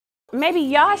Maybe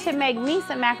y'all should make me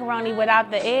some macaroni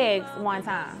without the eggs one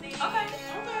time. Okay, okay.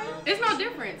 It's no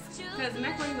difference, because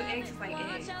macaroni with eggs is like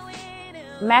eggs.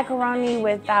 Macaroni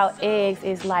without eggs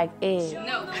is like eggs.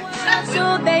 No.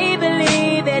 So they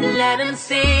believe it, let them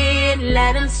see it,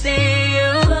 let them see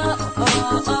you.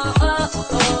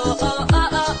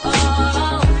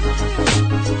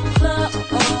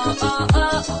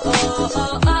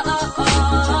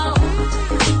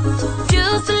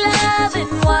 Just love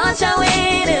and watch how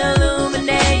it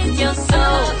illuminates your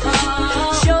soul.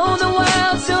 Show the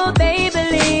world so they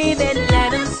believe it,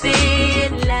 let them see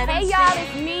it, let them see it. Hey y'all,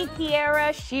 it's me,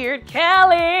 Kierra,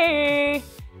 Sheard-Kelly.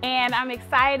 And I'm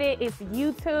excited, it's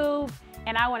YouTube.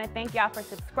 And I wanna thank y'all for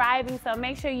subscribing. So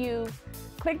make sure you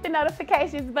click the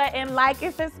notifications button, like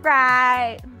and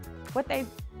subscribe.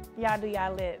 Y'all do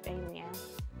y'all lip, amen.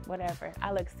 Whatever,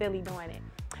 I look silly doing it.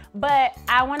 But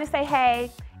I wanna say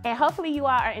hey, and hopefully you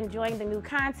all are enjoying the new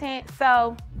content.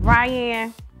 So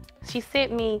Ryan, she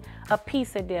sent me a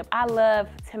pizza dip. I love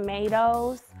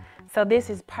tomatoes, so this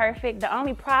is perfect. The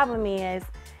only problem is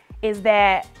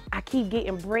that I keep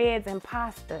getting breads and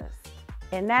pastas,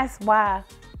 and that's why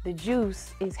the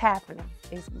juice is happening.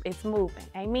 It's moving,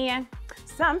 amen?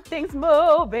 Something's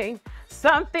moving,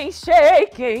 something's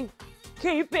shaking,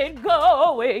 keep it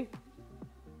going.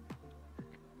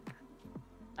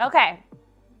 Okay,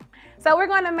 so we're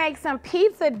gonna make some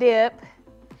pizza dip,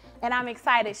 and I'm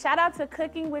excited. Shout out to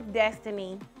Cooking with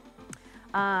Destiny.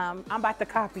 I'm about to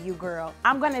copy you, girl.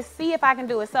 I'm gonna see if I can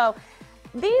do it. So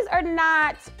these are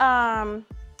not,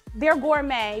 they're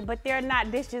gourmet, but they're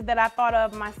not dishes that I thought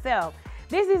of myself.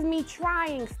 This is me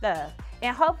trying stuff,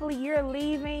 and hopefully you're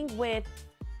leaving with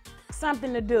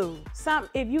something to do.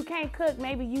 If you can't cook,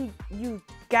 maybe you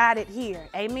got it here,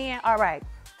 amen? All right,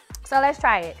 so let's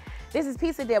try it. This is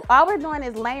pizza dip. All we're doing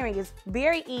is layering. It's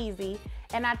very easy,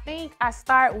 and I think I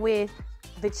start with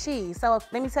the cheese. So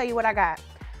let me tell you what I got.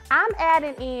 I'm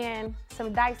adding in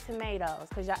some diced tomatoes,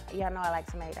 because y'all know I like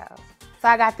tomatoes. So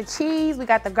I got the cheese, we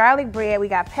got the garlic bread, we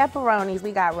got pepperonis,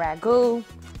 we got ragu,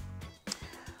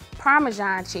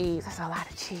 Parmesan cheese. That's a lot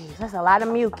of cheese. That's a lot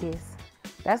of mucus.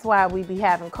 That's why we be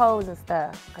having colds and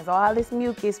stuff, because all this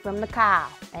mucus from the cow.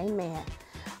 Amen.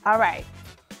 All right,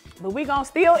 but we gonna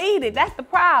still eat it. That's the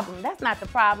problem. That's not the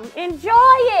problem. Enjoy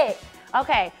it.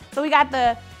 Okay, so we got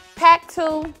the pack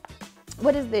 2.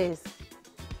 What is this?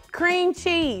 Cream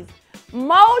cheese.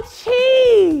 More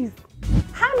cheese.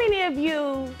 How many of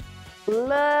you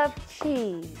love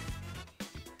cheese?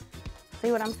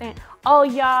 See what I'm saying? Oh,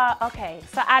 y'all, okay,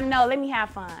 so I know, let me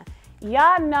have fun.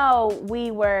 Y'all know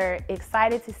we were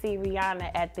excited to see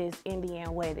Rihanna at this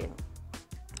Indian wedding.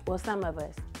 Well, some of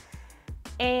us.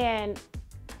 And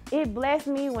it blessed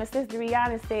me when Sister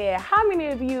Rihanna said, how many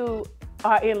of you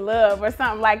are in love or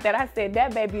something like that? I said,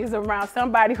 that baby is around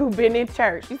somebody who's been in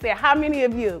church. She said, how many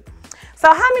of you?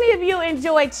 So how many of you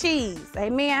enjoy cheese?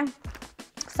 Amen.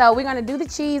 So we're gonna do the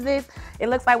cheeses. It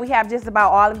looks like we have just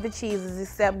about all of the cheeses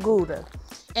except Gouda.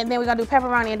 And then we're gonna do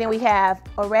pepperoni, and then we have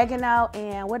oregano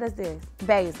and what is this?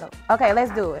 Basil. Okay,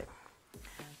 let's do it.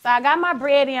 So I got my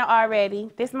bread in already.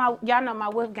 This y'all know my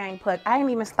Wolfgang puck. I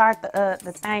didn't even start the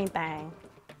thing.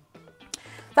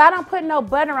 So I don't put no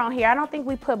butter on here. I don't think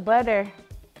we put butter.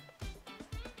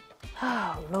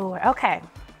 Oh Lord, okay.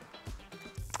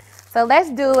 So let's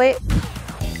do it.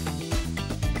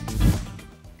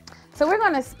 So we're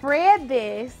gonna spread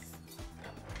this.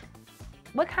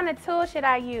 What kind of tool should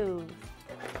I use?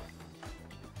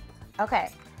 Okay,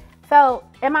 so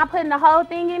am I putting the whole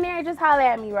thing in there? Just holler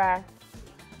at me, Ryan.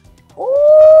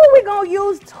 Ooh, we're gonna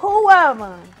use 2 of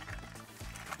them.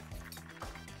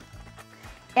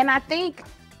 And I think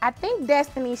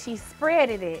Destiny, she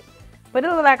spreaded it. But it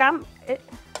looked like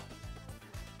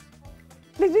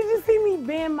did you just see me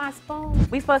bend my spoon?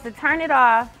 We supposed to turn it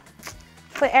off,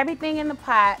 put everything in the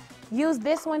pot, use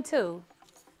this one too.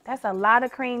 That's a lot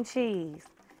of cream cheese.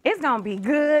 It's gonna be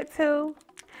good too.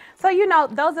 So you know,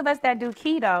 those of us that do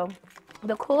keto,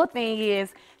 the cool thing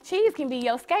is cheese can be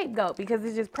your scapegoat because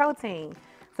it's just protein.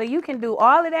 So you can do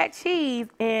all of that cheese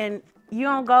and you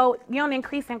don't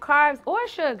increase in carbs or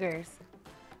sugars.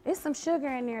 There's some sugar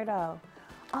in there though.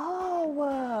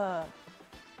 Oh,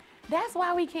 that's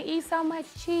why we can eat so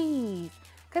much cheese,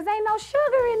 because ain't no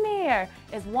sugar in there.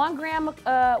 It's 1 gram of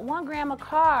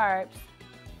carbs.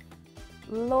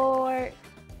 Lord.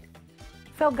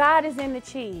 So God is in the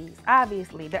cheese,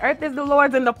 obviously. The earth is the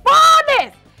Lord's and the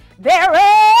fullness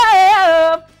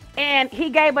thereof. And he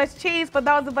gave us cheese for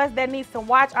those of us that needs to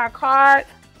watch our carbs.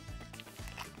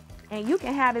 And you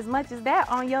can have as much as that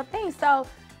on your thing. So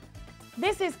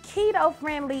this is keto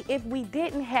friendly if we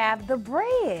didn't have the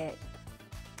bread.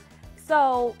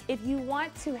 So if you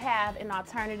want to have an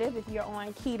alternative, if you're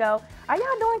on keto, are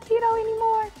y'all doing keto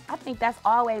anymore? I think that's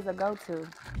always a go-to.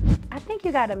 I think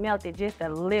you gotta melt it just a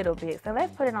little bit. So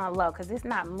let's put it on low because it's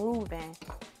not moving.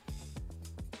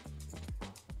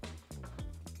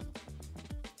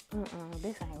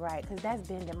 This ain't right because that's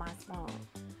bending my spoon.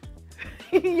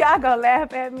 Y'all gonna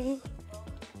laugh at me.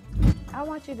 I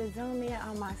want you to zoom in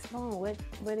on my spoon,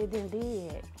 what it done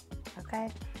did, okay?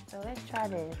 So let's try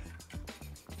this.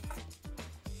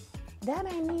 That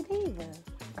ain't neat either.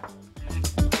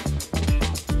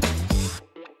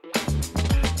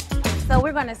 So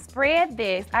we're gonna spread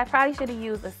this. I probably should have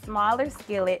used a smaller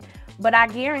skillet, but I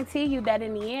guarantee you that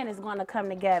in the end it's gonna come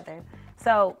together.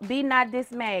 So be not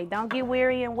dismayed. Don't get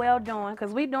weary and well doing,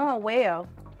 because we doing well.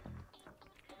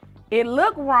 It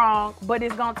look wrong, but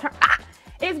it's gonna turn out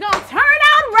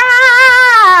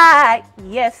right.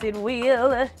 Yes, it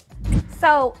will.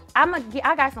 So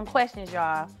I got some questions,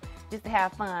 y'all, just to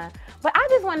have fun. But I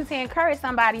just wanted to encourage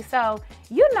somebody. So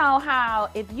you know how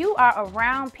if you are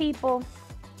around people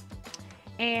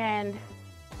and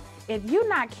if you're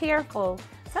not careful,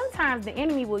 sometimes the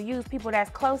enemy will use people that's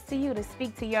close to you to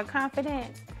speak to your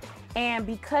confidence. And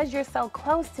because you're so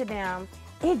close to them,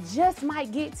 it just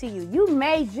might get to you. You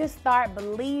may just start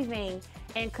believing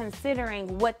and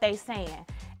considering what they're saying.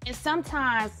 And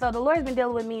sometimes, so the Lord's been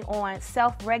dealing with me on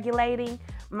self-regulating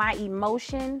my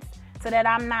emotions so that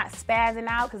I'm not spazzing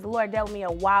out, because the Lord dealt with me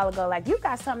a while ago, like, you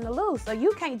got something to lose, so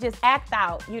you can't just act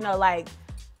out, like,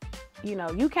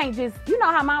 you can't just,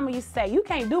 how mama used to say, you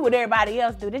can't do what everybody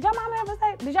else do. Did your mama ever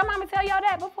say, did your mama tell y'all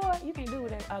that before? You can't do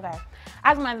it. Okay.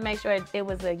 I just wanted to make sure it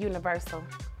was a universal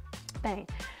thing.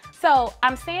 So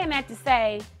I'm saying that to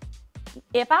say,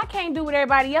 if I can't do what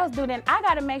everybody else do, then I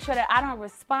got to make sure that I don't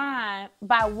respond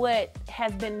by what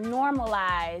has been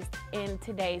normalized in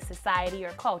today's society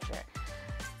or culture.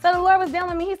 So the Lord was dealing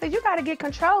with me. He said, you got to get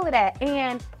control of that.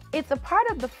 And it's a part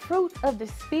of the fruit of the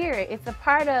Spirit. It's a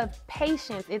part of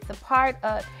patience. It's a part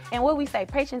of, and what we say,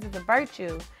 patience is a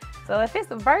virtue. So if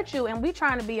it's a virtue and we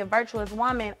trying to be a virtuous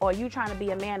woman, or you trying to be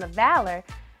a man of valor,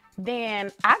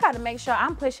 then I got to make sure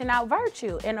I'm pushing out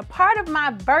virtue. And a part of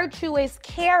my virtuous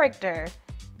character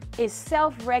is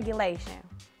self-regulation.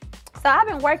 So I've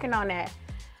been working on that.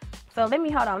 So let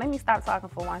me stop talking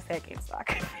for 1 second so I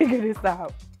can figure this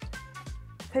out.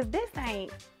 Because this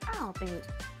ain't, I don't think.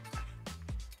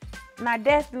 Now,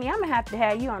 Destiny, I'm going to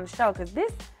have you on the show, because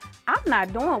this, I'm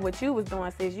not doing what you was doing,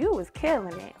 sis. You was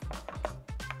killing it.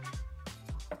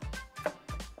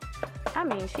 I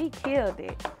mean, she killed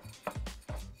it.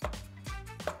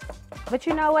 But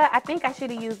you know what? I think I should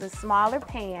have used a smaller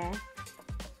pan,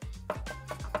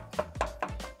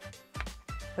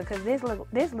 because this look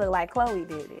like Chloe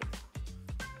did it.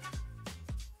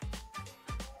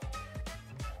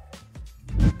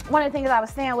 One of the things I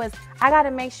was saying was, I got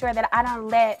to make sure that I don't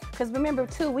because remember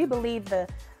too, we believe the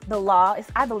law,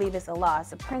 I believe it's a law,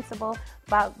 it's a principle.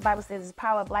 Bible says it's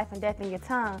power of life and death in your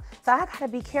tongue. So I got to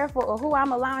be careful of who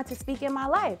I'm allowing to speak in my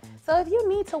life. So if you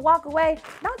need to walk away,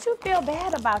 don't you feel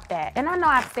bad about that. And I know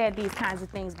I've said these kinds of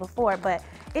things before, but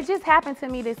it just happened to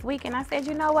me this week, and I said,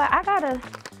 you know what, I gotta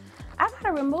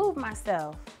remove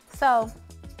myself. So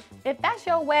if that's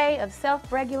your way of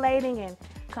self-regulating and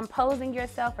composing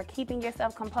yourself or keeping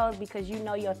yourself composed because you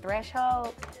know your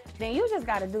threshold, then you just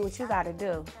got to do what you got to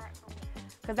do.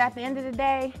 Because at the end of the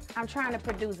day, I'm trying to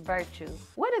produce virtue.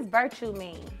 What does virtue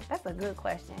mean? That's a good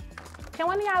question. Can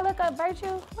one of y'all look up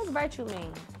virtue? What's virtue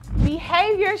mean?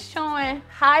 Behavior showing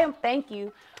high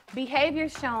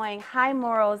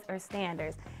morals or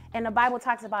standards. And the Bible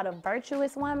talks about a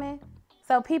virtuous woman.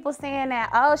 So people saying that,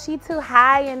 oh, she too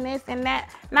high in this and that.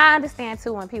 Now I understand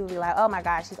too when people be like, oh my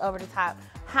God, she's over the top,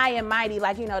 high and mighty,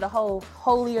 like, the whole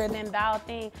holier than thou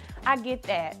thing. I get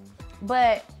that.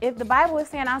 But if the Bible is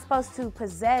saying I'm supposed to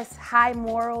possess high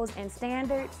morals and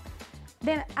standards,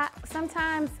 then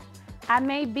sometimes I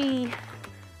may be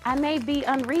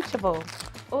unreachable.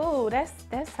 Ooh,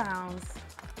 that sounds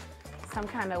some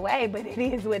kind of way, but it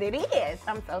is what it is.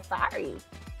 I'm so sorry.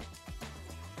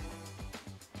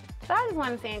 So I just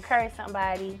wanted to encourage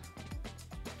somebody,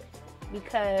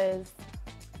 because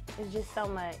it's just so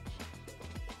much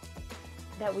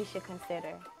that we should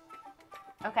consider.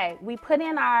 Okay, we put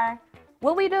in our,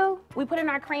 what we do? We put in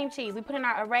our cream cheese, we put in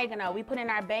our oregano, we put in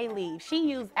our bay leaves. She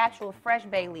used actual fresh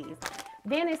bay leaves.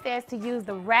 Then it says to use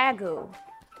the ragu.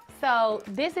 So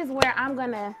this is where I'm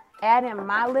gonna add in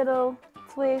my little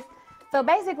twist. So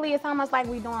basically it's almost like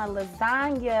we're doing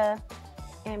lasagna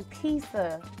and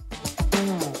pizza.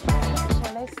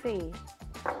 So let's see.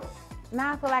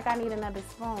 Now I feel like I need another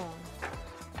spoon.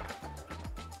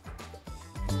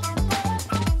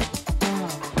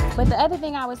 But the other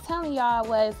thing I was telling y'all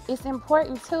was it's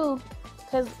important too,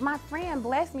 because my friend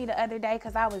blessed me the other day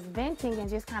because I was venting and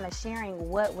just kind of sharing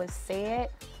what was said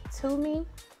to me.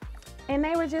 And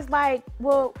they were just like,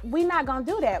 well, we're not gonna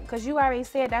do that because you already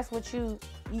said that's what you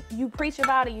preach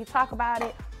about it, you talk about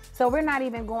it. So we're not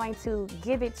even going to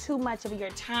give it too much of your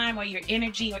time or your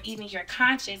energy or even your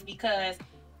conscience because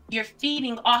you're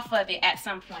feeding off of it at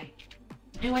some point.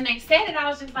 And when they said it, I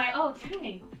was just like, oh,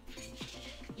 dang.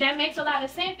 That makes a lot of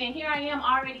sense. And here I am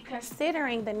already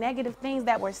considering the negative things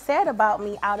that were said about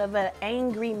me out of an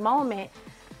angry moment,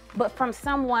 but from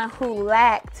someone who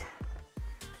lacked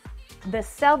the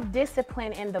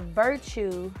self-discipline and the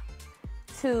virtue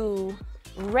to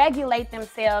regulate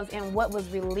themselves in what was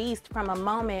released from a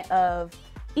moment of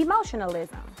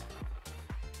emotionalism.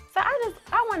 So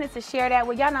I wanted to share that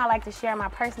with y'all. Know I like to share my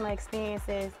personal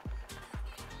experiences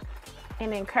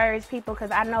and encourage people because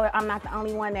I know I'm not the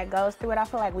only one that goes through it. I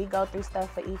feel like we go through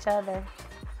stuff for each other.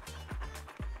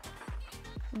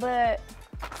 But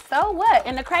so what?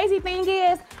 And the crazy thing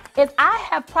is I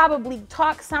have probably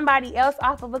talked somebody else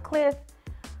off of a cliff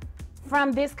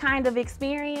from this kind of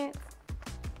experience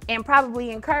and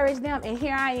probably encouraged them, and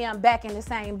here I am back in the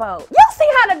same boat. You see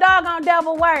how the doggone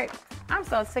devil works? I'm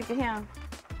so sick of him.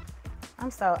 I'm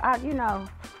so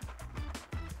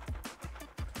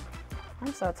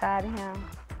tired of him.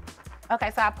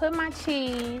 Okay, so I put my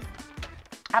cheese.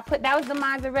 That was the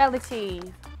mozzarella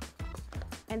cheese.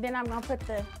 And then I'm gonna put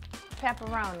the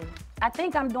pepperoni. I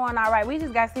think I'm doing all right. We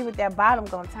just gotta see what that bottom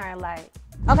gonna turn like.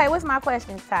 Okay, what's my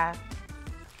question, Ty?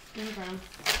 Okay.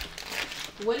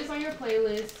 What is on your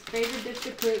playlist? Favorite dish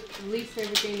to cook, least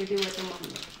favorite thing to do at the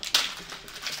moment?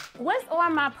 What's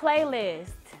on my playlist?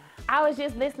 I was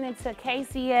just listening to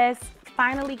KCS,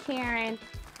 Finally Karen,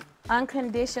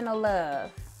 Unconditional Love.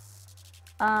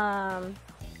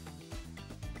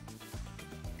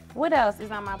 What else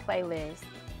is on my playlist?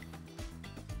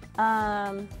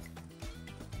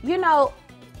 You know,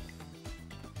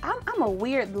 I'm a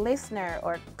weird listener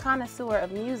or connoisseur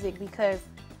of music because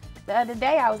the other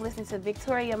day I was listening to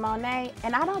Victoria Monet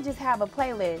and I don't just have a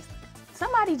playlist.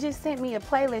 Somebody just sent me a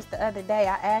playlist the other day.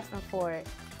 I asked them for it.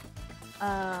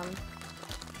 I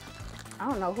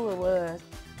don't know who it was.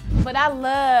 But I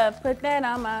love, put that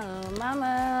on my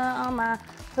mama, on my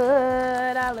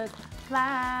hood. I look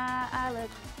fly, I look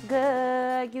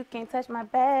good. You can't touch my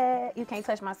bag, you can't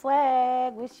touch my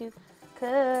swag. Wish you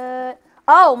could.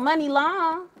 Oh, Money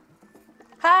Long.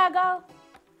 How I go?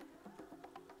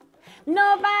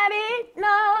 Nobody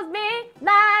knows me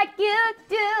like you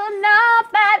do,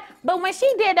 nobody. But when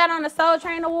she did that on the Soul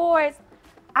Train Awards,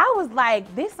 I was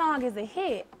like, this song is a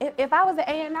hit. If I was an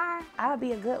A&R, I would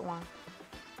be a good one.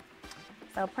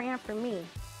 So praying for me.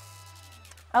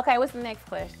 Okay, what's the next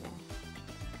question?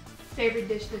 Favorite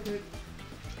dish to cook?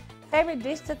 Favorite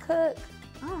dish to cook?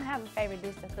 I don't have a favorite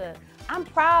dish to cook. I'm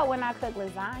proud when I cook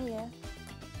lasagna.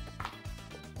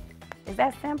 Is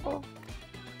that simple?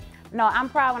 No, I'm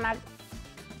proud when I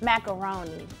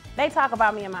macaroni. They talk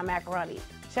about me in my macaroni.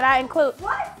 Should I include?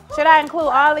 What? Should I include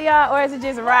all of y'all, or is it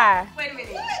just rye? Wait a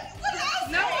minute. What?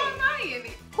 No, I'm not in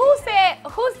it. Who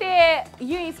said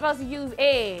you ain't supposed to use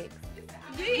eggs?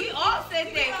 We all said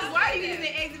that. Because why are you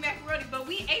using eggs and macaroni? But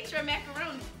we ate your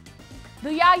macaroni. Do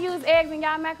y'all use eggs in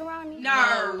y'all macaroni?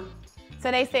 No.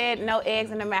 So they said no eggs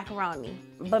in the macaroni.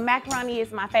 But macaroni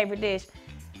is my favorite dish.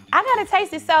 I gotta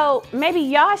taste it, so maybe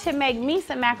y'all should make me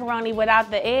some macaroni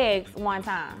without the eggs one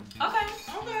time. Okay.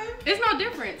 There's no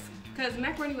difference, because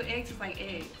macaroni with eggs is like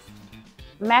eggs.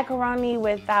 Macaroni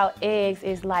without eggs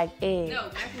is like eggs. No,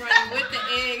 macaroni with the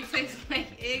egg tastes like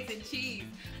eggs and cheese,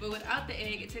 but without the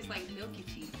egg, it tastes like milk and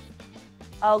cheese.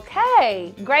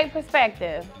 Okay, great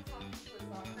perspective.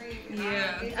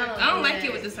 Yeah, I don't like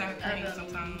it with the sour cream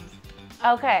sometimes.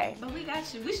 Okay. But we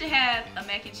got you. We should have a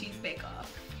mac and cheese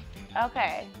bake-off.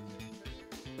 Okay.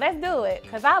 Let's do it,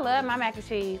 because I love my mac and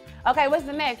cheese. Okay, what's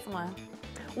the next one?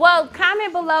 Well,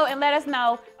 comment below and let us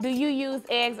know, do you use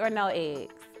eggs or no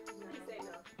eggs?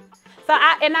 So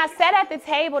I sat at the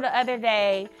table the other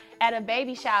day at a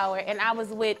baby shower, and I was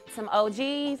with some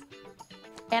OGs,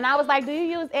 and I was like, do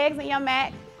you use eggs in your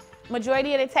mac?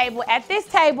 Majority of the table at this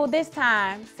table this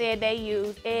time said they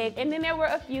use egg, and then there were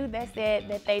a few that said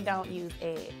that they don't use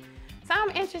egg. So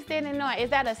I'm interested in knowing, is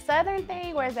that a Southern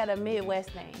thing or is that a Midwest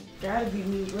thing? Gotta be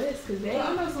Midwest, because they...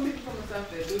 I know some people from the South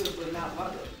that do it, but not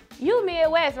like it. You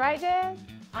Midwest, right, Jazz?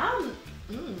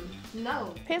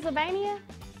 No. Pennsylvania?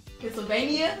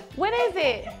 Pennsylvania? What is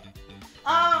it?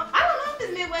 I don't know if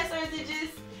it's Midwest or is it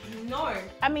just North.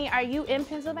 I mean, are you in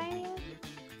Pennsylvania?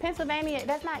 Pennsylvania,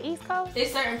 that's not East Coast?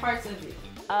 It's certain parts of it.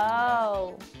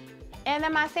 Oh. And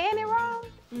am I saying it wrong?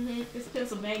 It's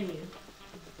Pennsylvania.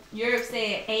 Europe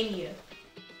said Ania.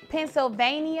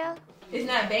 Pennsylvania. It's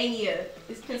not Bania.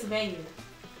 It's Pennsylvania.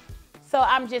 So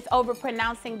I'm just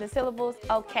overpronouncing the syllables?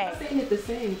 Okay. Saying it the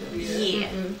same though. Yeah.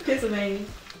 Pennsylvania.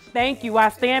 Thank you. I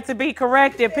stand to be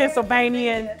corrected,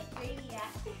 Pennsylvanian.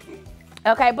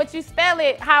 Okay, but you spell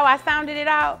it how I sounded it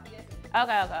out?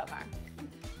 Okay.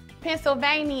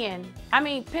 Pennsylvania.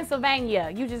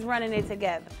 You just running it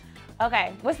together.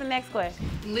 Okay, what's the next question?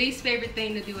 Least favorite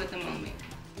thing to do at the moment.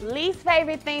 Least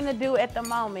favorite thing to do at the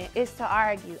moment is to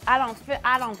argue. I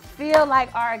don't feel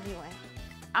like arguing.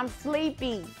 I'm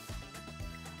sleepy.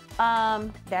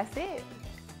 That's it.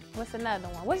 What's another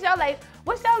one? What's your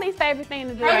least favorite thing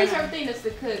to do? My least favorite thing is to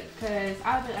cook, cause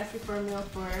I've been asking for a meal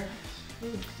for.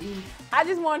 I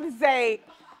just wanted to say,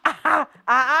 I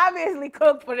obviously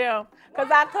cook for them, cause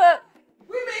I cook.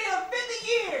 We've been here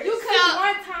 50 years. You cooked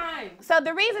one time. So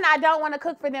the reason I don't want to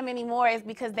cook for them anymore is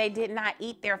because they did not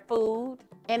eat their food.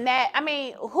 And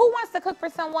who wants to cook for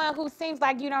someone who seems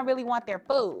like you don't really want their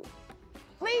food?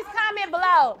 Please comment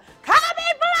below.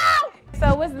 Comment below!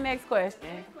 So what's the next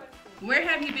question? Where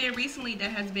have you been recently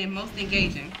that has been most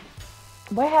engaging?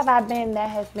 Where have I been that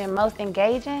has been most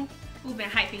engaging? Who's been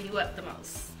hyping you up the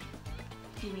most?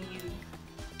 Giving you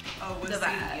What the city?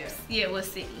 vibes. Yeah, what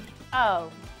city? Oh.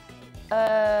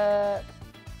 I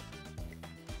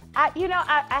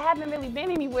haven't really been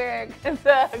anywhere because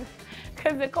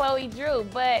of Chloe Drew,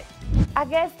 but I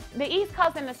guess the East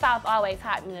Coast and the South always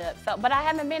hot me up. So, but I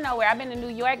haven't been nowhere. I've been to New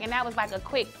York, and that was like that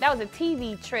was a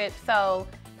TV trip. So,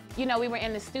 we were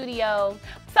in the studio.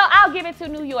 So I'll give it to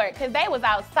New York because they was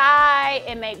outside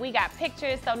and we got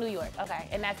pictures. So New York, okay,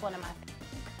 and that's one of my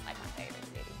favorite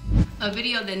cities. A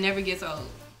video that never gets old.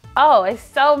 Oh, it's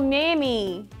so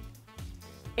many.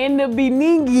 In the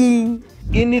beginning.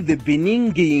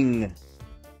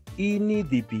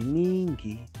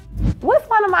 What's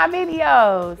one of my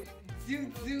videos?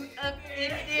 Zoo up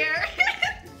in there.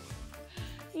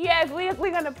 Yes,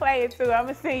 we're gonna play it too. I'm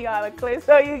gonna send y'all a clip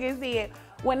so you can see it.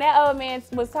 When that old man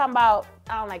was talking about,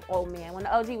 I don't like old man, when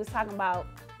the OG was talking about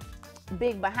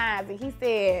big behinds, and he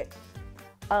said,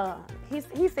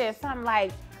 he said something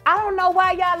like, I don't know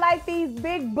why y'all like these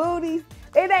big booties.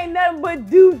 It ain't nothing but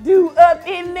doo-doo up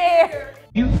in there.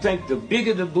 You think the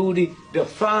bigger the booty, the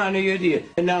finer it is.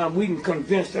 And now we can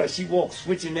convince her she walks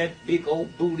switching that big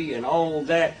old booty and all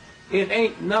that. It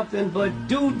ain't nothing but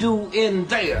doo-doo in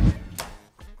there.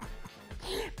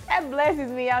 That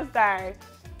blesses me, I'm sorry.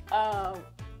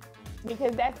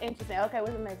 Because that's interesting. Okay,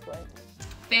 what's the next question?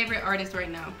 Favorite artist right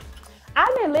now?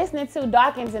 I've been listening to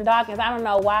Dawkins and Dawkins. I don't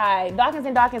know why. Dawkins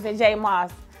and Dawkins and J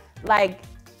Moss. I've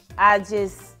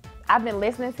been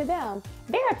listening to them.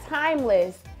 They're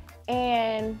timeless,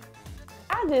 and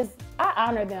I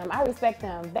honor them. I respect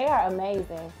them. They are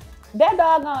amazing. That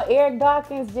doggone Eric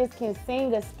Dawkins just can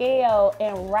sing a scale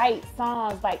and write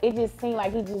songs. Like, it just seemed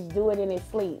like he just do it in his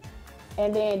sleep.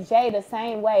 And then Jay the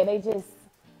same way.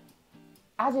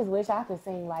 I just wish I could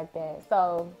sing like that.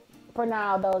 So for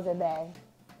now, those are they.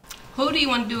 Who do you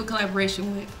want to do a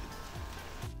collaboration with?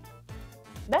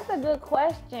 That's a good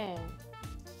question.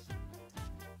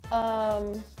 I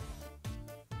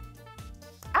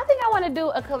think I want to do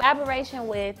a collaboration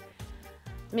with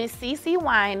Miss CeCe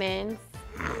Winans.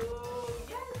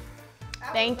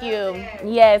 Thank you. That.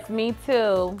 Yes, me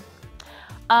too.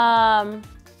 I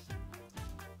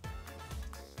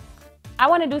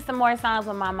want to do some more songs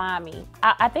with my mommy.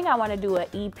 I think I want to do an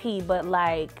EP, but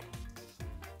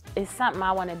it's something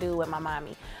I want to do with my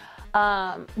mommy.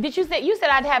 You said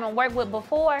I haven't worked with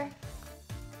before,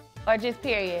 or just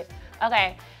period?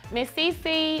 Okay, Miss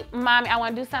CeCe, mommy. I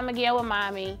want to do something again with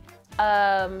mommy.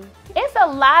 It's a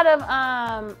lot of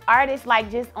artists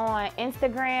just on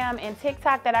Instagram and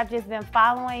TikTok that I've just been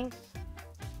following,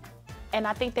 and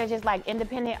I think they're just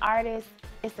independent artists.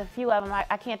 It's a few of them.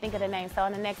 I can't think of the name, so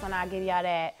in the next one I'll give y'all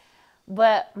that.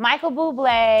 But Michael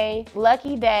Bublé,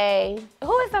 Lucky Day.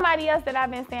 Who is somebody else that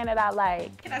I've been saying that I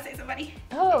like? Can I say somebody?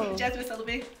 Who? Jasmine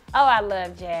Sullivan. Oh, I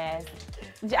love Jazz.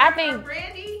 I think.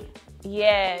 Brandy.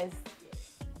 Yes.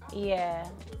 Yeah.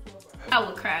 I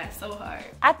would cry so hard.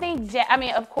 I think.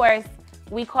 Of course,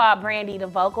 we call Brandy the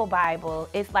vocal Bible.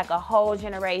 It's like a whole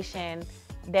generation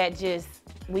that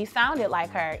we sounded like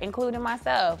her, including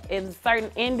myself. It was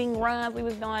certain ending runs we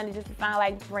was doing to just sound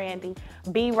like Brandy,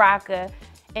 B-Rocka.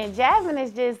 And Jasmine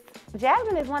is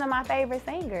one of my favorite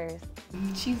singers.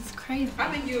 She's crazy.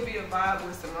 I think you'll be a vibe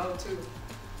with Samo too.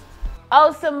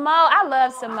 Oh, Samo, I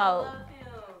love Samo.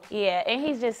 Yeah, and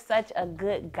he's just such a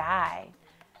good guy.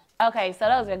 Okay, so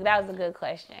that was a good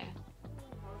question.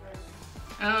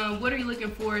 What are you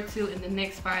looking forward to in the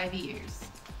next 5 years?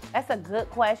 That's a good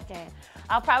question.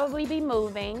 I'll probably be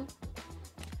moving.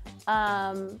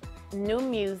 new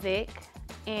music,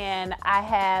 and I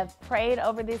have prayed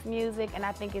over this music, and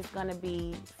I think it's gonna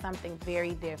be something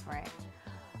very different.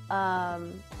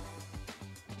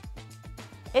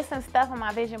 It's some stuff on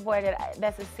my vision board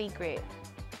that's a secret,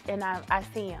 and I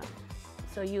see them,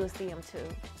 so you'll see them too.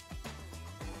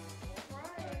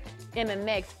 In the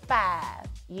next 5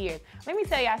 years. Let me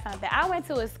tell y'all something. I went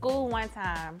to a school one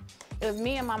time. It was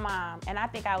me and my mom, and I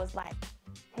think I was like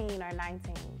 18 or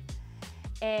 19.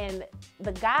 And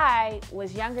the guy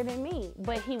was younger than me,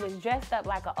 but he was dressed up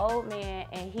like an old man,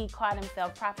 and he caught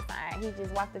himself prophesying. He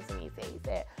just walked up to me and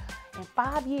said, in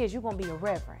 5 years, you're gonna be a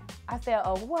reverend. I said,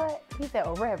 a what? He said,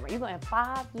 a reverend. You're going in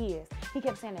 5 years. He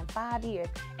kept saying in 5 years.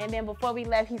 And then before we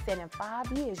left, he said, in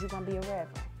 5 years, you're gonna be a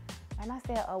reverend. And I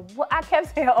said, a what? I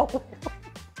kept saying, a what?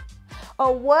 A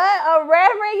what? A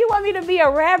reverend? You want me to be a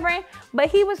reverend? But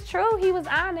he was true. He was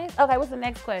honest. Okay, what's the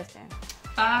next question?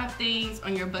 5 things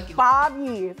on your bucket list. 5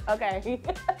 years. Okay.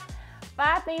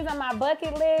 5 things on my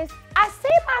bucket list. I see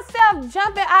myself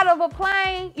jumping out of a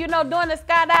plane, you know, doing the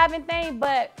skydiving thing,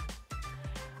 but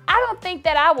I don't think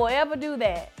that I will ever do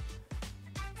that.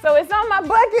 So it's on my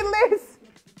bucket list,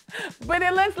 but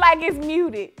it looks like it's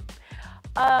muted.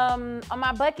 On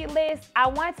my bucket list, I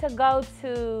want to go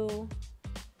to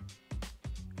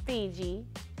Fiji,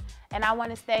 and I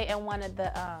want to stay in one of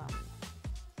the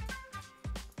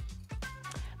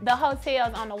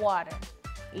hotels on the water.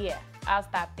 Yeah, I'll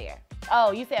stop there.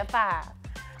 Oh, you said 5.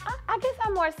 I guess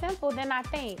I'm more simple than I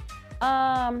think.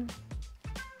 A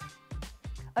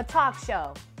talk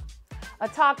show. A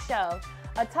talk show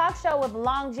with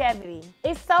longevity.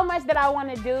 It's so much that I want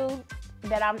to do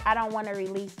that I don't want to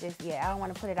release this yet. I don't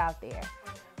want to put it out there.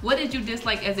 What did you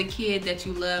dislike as a kid that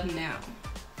you love now?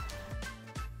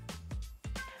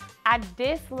 I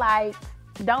dislike,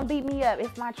 don't beat me up,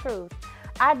 it's my truth.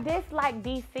 I dislike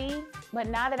DC, but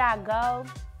now that I go,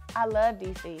 I love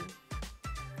DC.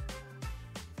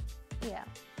 Yeah.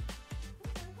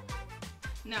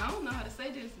 Now, I don't know how to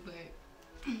say this, but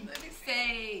let me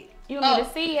say. You want me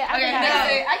to see it? I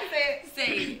can say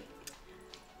it.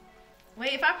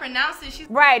 Wait, if I pronounce it, she's.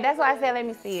 Right, that's why I said let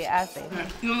me see it. I'll see.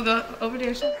 You want to go over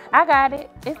there, Sha? I got it.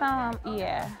 It's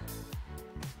yeah.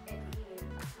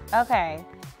 Okay.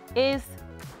 It's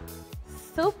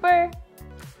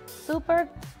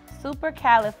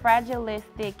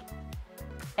supercalifragilistic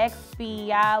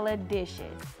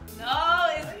expialidocious. No,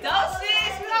 it's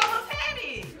docious. You almost had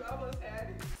it.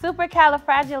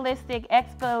 Supercalifragilistic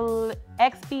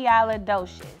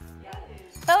expialidocious. Yes.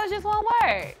 So it's just one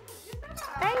word.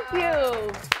 Thank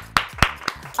you.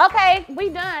 Okay, we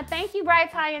done. Thank you,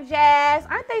 Bright Tie and Jazz.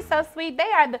 Aren't they so sweet?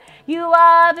 You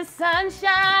are the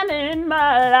sunshine in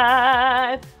my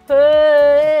life.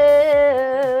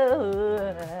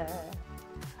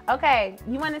 Okay,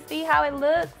 you want to see how it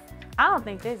looks? I don't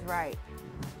think this is right.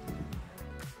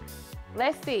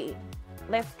 Let's see.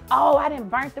 Oh, I didn't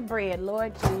burn the bread,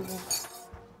 Lord Jesus.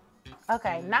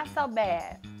 Okay, not so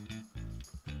bad.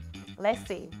 Let's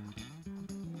see.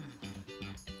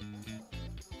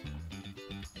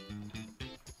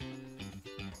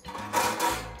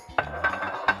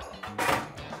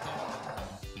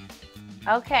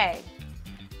 Okay,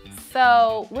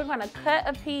 so we're gonna cut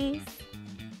a piece.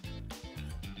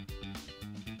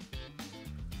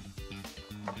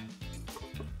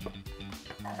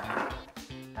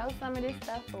 Throw some of this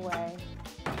stuff away.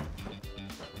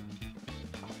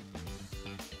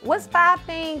 What's 5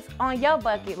 things on your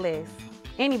bucket list?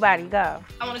 Anybody go?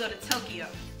 I want to go to Tokyo.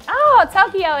 Oh,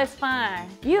 Tokyo is fun.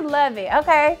 You love it.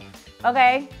 Okay.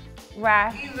 Okay.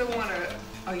 Right. Either one of,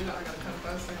 oh, you know I gotta cut a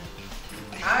bus in.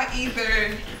 I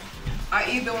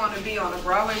either want to be on a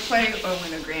Broadway play or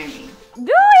win a Grammy.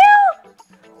 Do you?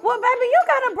 Well, baby, you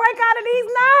gotta break out of these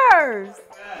nerves.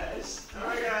 Gosh. Oh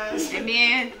my gosh.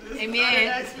 Amen.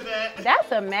 Amen. For that.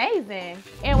 That's amazing.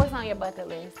 And what's on your bucket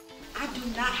list? I do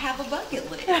not have a bucket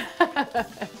list.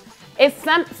 It's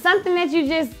something that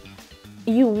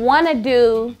you want to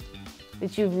do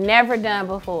that you've never done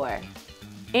before.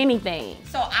 Anything.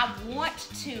 So I want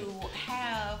to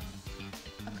have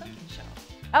a cooking show.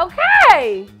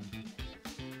 Okay.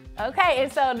 Okay,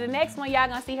 and so the next one y'all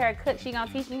gonna see her cook. She gonna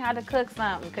teach me how to cook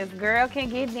something, because girl can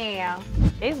get down.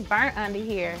 It's burnt under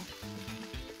here.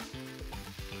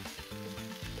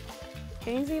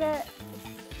 Can you see that?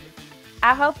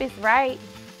 I hope it's right.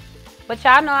 But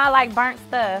y'all know I like burnt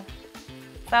stuff.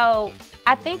 So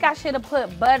I think I should have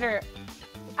put butter.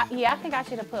 Yeah, I think I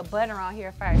should have put butter on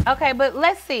here first. Okay, but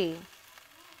let's see.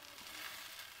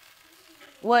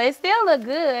 Well, it still look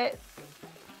good.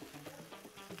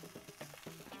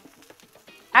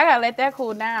 I gotta let that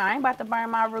cool down. I ain't about to burn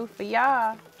my roof for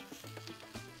y'all.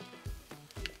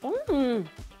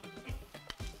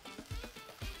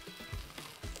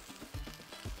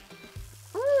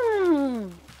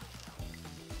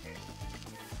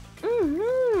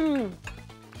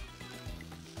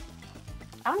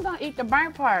 I'm gonna eat the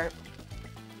burnt part.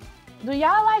 Do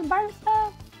y'all like burnt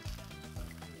stuff?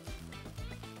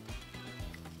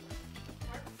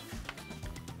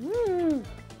 Mmm.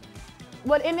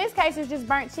 Well, in this case, it's just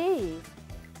burnt cheese.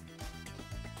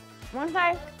 One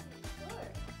side?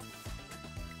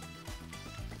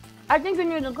 I think you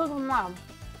need to cook them more.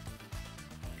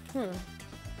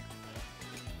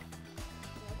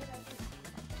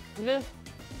 Just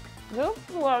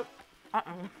what?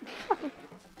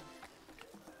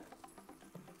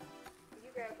 You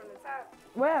grab from the top.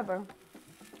 Wherever.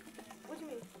 What you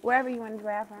mean? Wherever you want to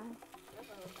grab from. It's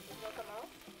gonna come out.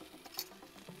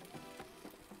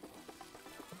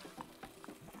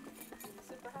 Is it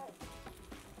super hot?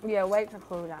 Yeah, wait to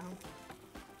cool down.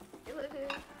 It looks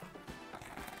good.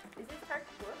 Is this turkey?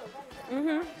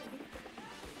 Mm-hmm.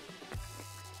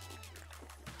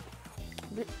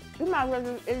 You might as well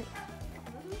just eat.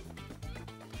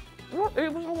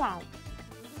 Eat what you want.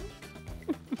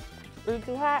 Is it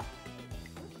too hot?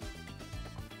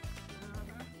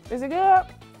 Is it good?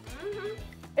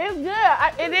 It's good.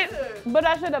 It is, but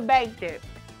I should have baked it.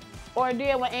 Or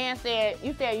did what Ann said.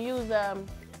 You said use okay,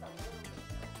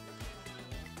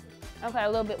 a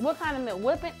little bit. What kind of milk?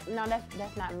 Whipping? No,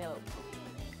 that's not milk.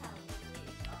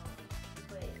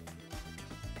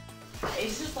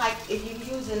 It's just like if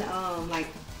you're using like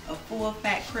a full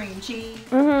fat cream cheese.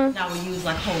 Mm-hmm. Now we use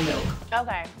like whole milk.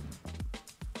 Okay.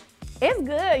 It's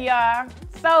good, y'all.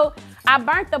 So I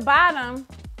burnt the bottom,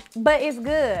 but it's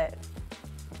good.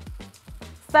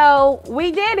 So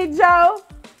we did it, Joe.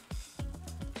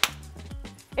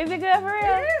 Is it good for real?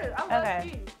 It is. I love Okay.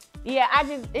 cheese. Yeah,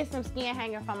 it's some skin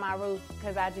hanging from my roof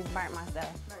because I just burnt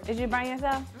myself. Did you burn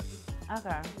yourself?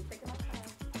 Okay.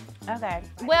 Okay.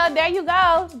 Well, there you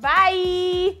go.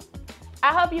 Bye.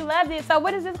 I hope you loved it. So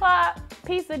what is this called?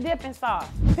 Pizza dip and sauce.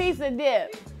 Pizza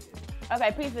dip.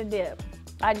 Okay, pizza dip.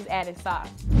 I just added sauce.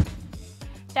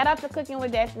 Shout out to Cooking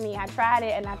with Destiny. I tried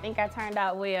it and I think I turned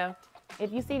out well.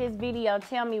 If you see this video,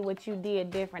 tell me what you did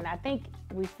different. I think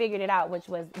we figured it out, which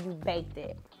was you baked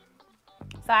it.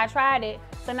 So I tried it.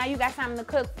 So now you got something to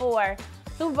cook for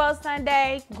Super Bowl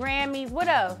Sunday, Grammys, what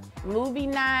else? Movie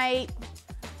night,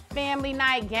 family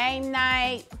night, game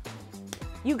night.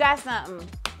 You got something.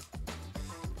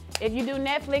 If you do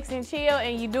Netflix and chill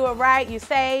and you do it right, you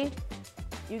save,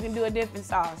 you can do a dipping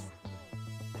sauce.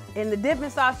 And the dipping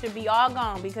sauce should be all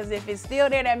gone because if it's still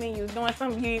there, that means you're doing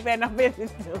something you ain't had no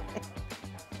business doing.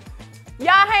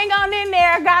 Y'all hang on in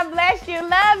there. God bless you.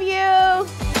 Love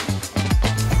you.